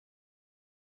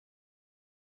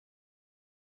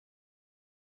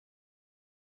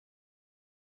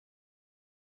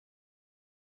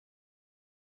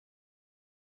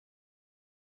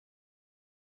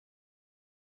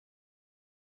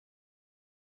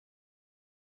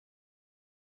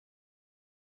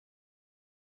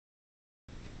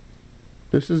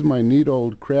This is my neat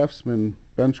old Craftsman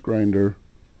bench grinder.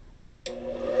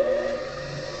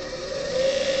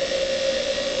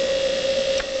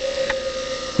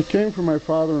 It came from my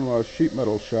father-in-law's sheet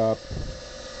metal shop.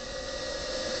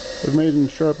 It made him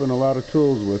sharpen a lot of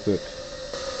tools with it.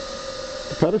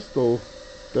 The pedestal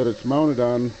that it's mounted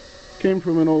on came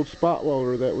from an old spot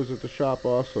welder that was at the shop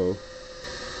also.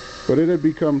 But it had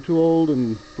become too old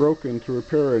and broken to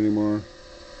repair anymore.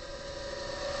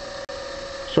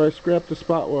 So I scrapped the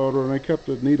spot welder and I kept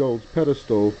a neat old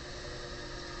pedestal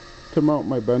to mount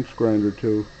my bench grinder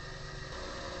to.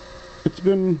 It's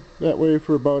been that way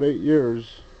for about 8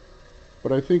 years,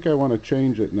 but I think I want to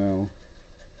change it now.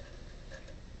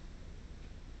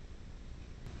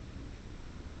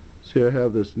 See, I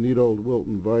have this neat old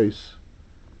Wilton Vise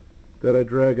that I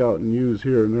drag out and use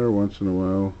here and there once in a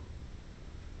while.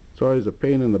 It's always a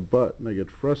pain in the butt and I get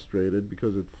frustrated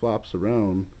because it flops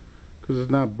around because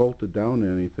it's not bolted down to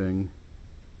anything.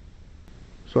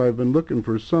 So I've been looking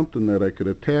for something that I could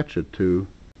attach it to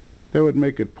that would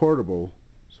make it portable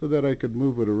so that I could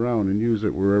move it around and use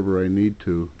it wherever I need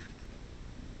to.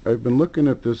 I've been looking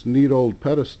at this neat old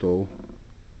pedestal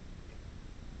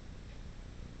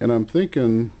and I'm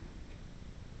thinking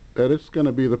that it's going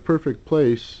to be the perfect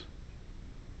place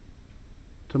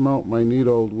to mount my neat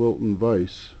old Wilton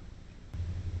Vise.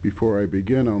 Before I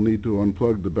begin, I'll need to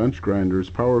unplug the bench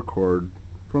grinder's power cord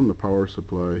from the power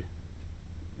supply.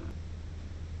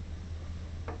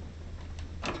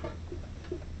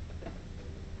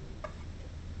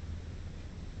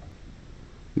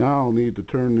 Now I'll need to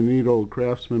turn the neat old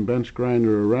Craftsman bench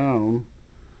grinder around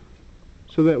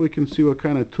so that we can see what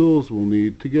kind of tools we'll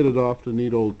need to get it off the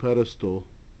neat old pedestal.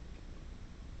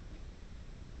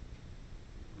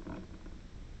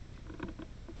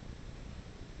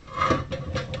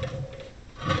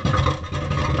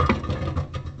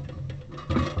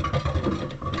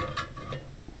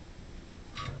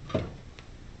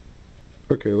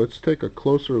 Okay, let's take a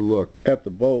closer look at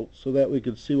the bolt so that we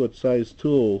can see what size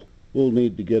tool we'll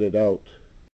need to get it out.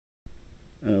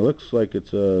 And it looks like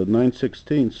it's a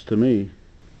 9/16 to me.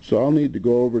 So I'll need to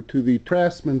go over to the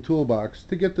Craftsman toolbox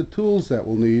to get the tools that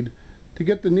we'll need to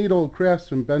get the neat old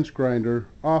Craftsman bench grinder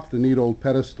off the neat old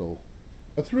pedestal.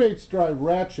 A 3/8 drive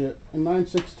ratchet and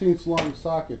 9/16 long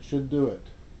socket should do it.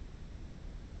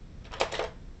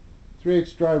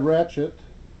 3/8 drive ratchet,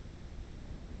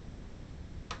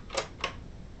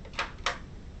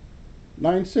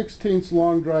 9/16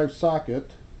 long drive socket,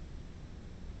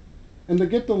 and to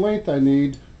get the length I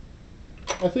need,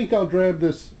 I think I'll grab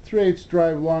this 3/8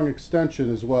 drive long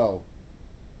extension as well.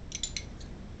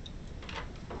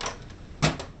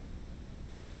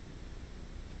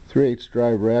 Three-eighths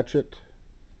drive ratchet,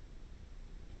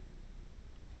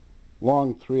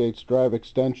 long 3/8 drive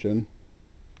extension,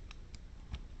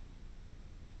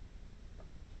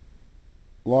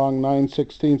 long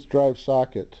 9/16 drive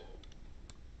socket.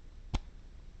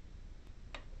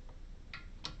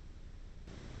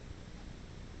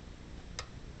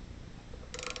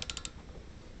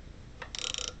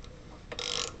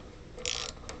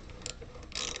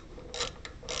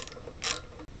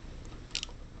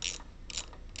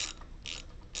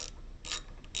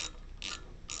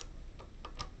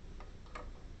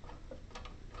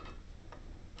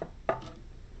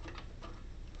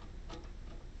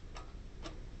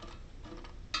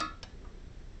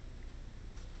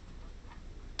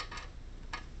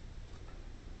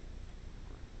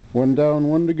 One down,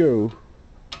 one to go.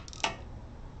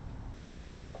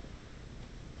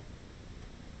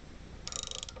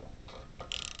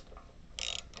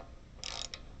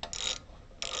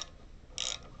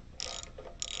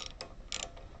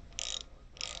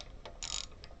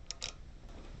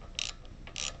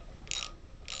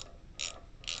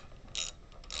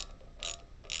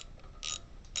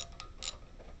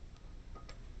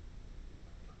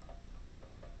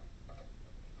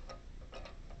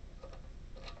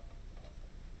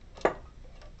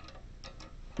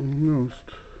 Almost.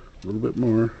 A little bit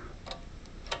more.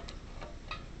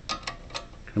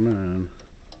 Come on.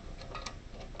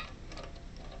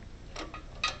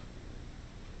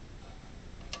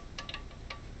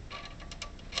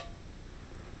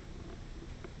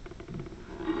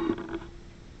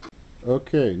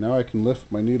 Okay, now I can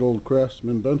lift my neat old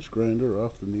Craftsman bench grinder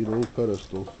off the neat old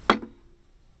pedestal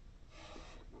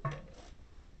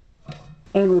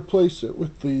and replace it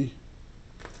with the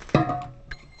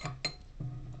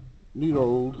neat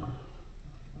old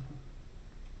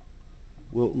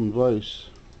Wilton Vise.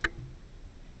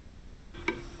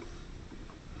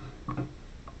 I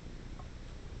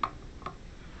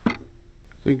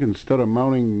think instead of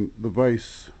mounting the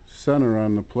vise center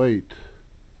on the plate,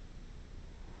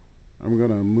 I'm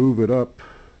going to move it up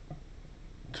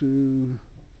to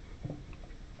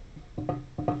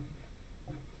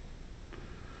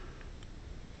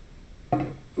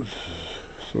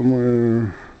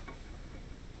somewhere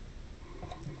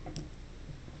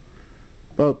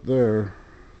about there.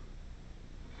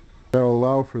 That'll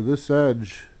allow for this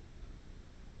edge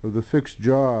of the fixed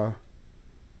jaw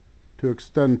to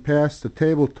extend past the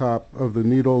tabletop of the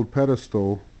neat old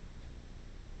pedestal,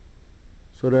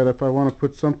 so that if I want to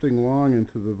put something long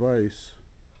into the vise,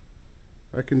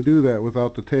 I can do that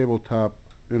without the tabletop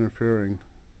interfering.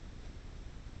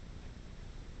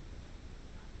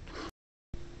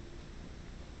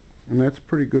 And that's a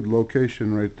pretty good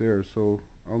location right there, so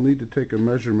I'll need to take a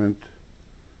measurement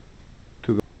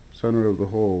to the center of the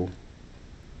hole.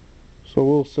 So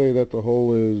we'll say that the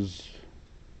hole is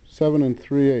 7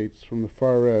 3/8 from the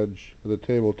far edge of the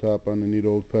tabletop on the neat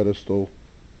old pedestal.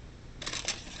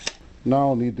 Now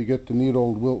I'll need to get the neat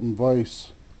old Wilton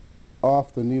Vise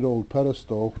off the neat old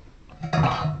pedestal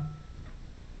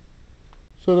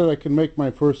so that I can make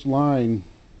my first line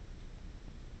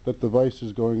that the vise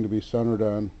is going to be centered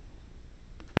on.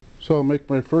 So I'll make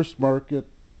my first mark at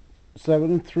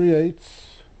 7 3/8.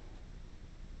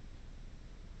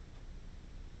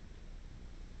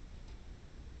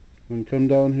 And come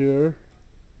down here,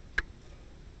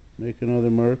 make another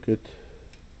mark at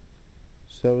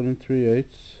 7 3/8.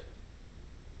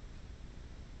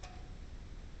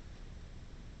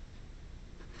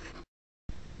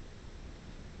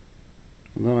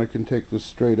 And then I can take this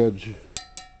straight edge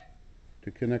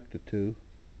to connect the two.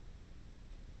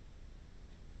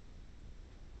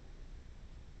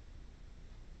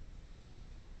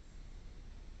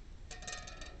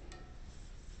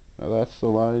 Now that's the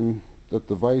line that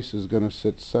the vise is going to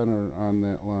sit center on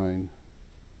that line.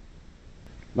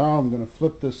 Now I'm going to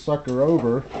flip this sucker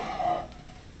over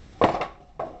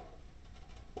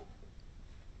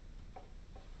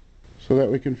so that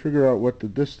we can figure out what the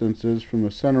distance is from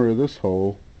the center of this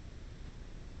hole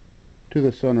to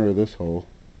the center of this hole.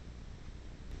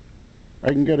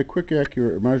 I can get a quick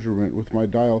accurate measurement with my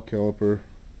dial caliper.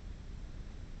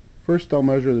 First I'll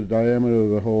measure the diameter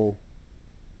of the hole.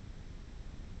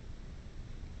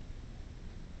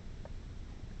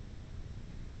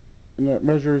 And that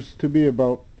measures to be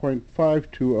about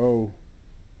 0.520.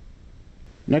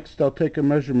 Next I'll take a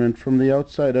measurement from the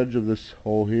outside edge of this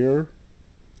hole here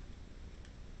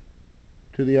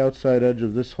to the outside edge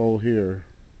of this hole here.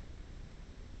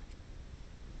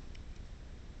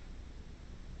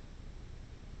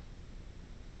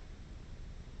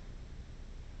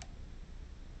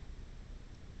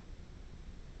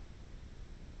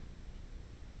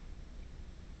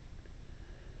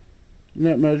 And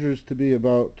that measures to be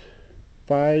about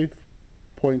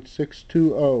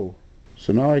 5.620.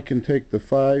 So now I can take the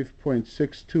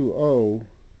 5.620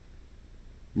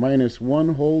 minus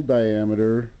one hole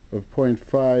diameter of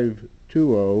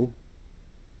 0.520,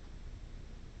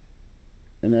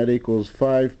 and that equals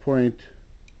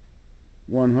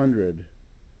 5.100.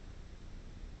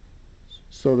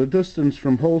 So the distance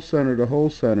from hole center to hole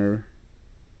center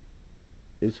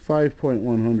is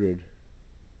 5.100.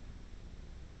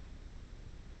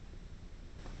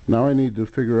 Now I need to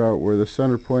figure out where the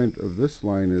center point of this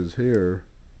line is here,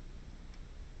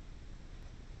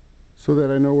 so that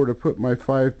I know where to put my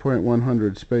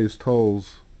 5.100 spaced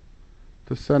holes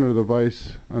to center the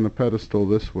vise on the pedestal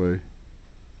this way.